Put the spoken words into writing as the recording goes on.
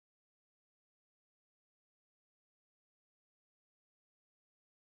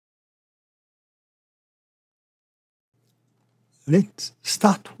Let's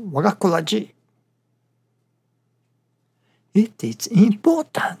start Wagakuraji. It is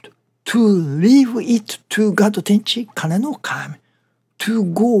important to leave it to God Tenchi-KanenoKami to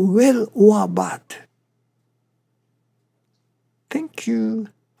go well or bad. Thank you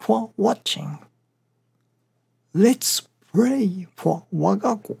for watching. Let's pray for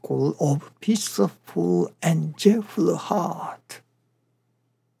Wagakokoro of peaceful and joyful heart.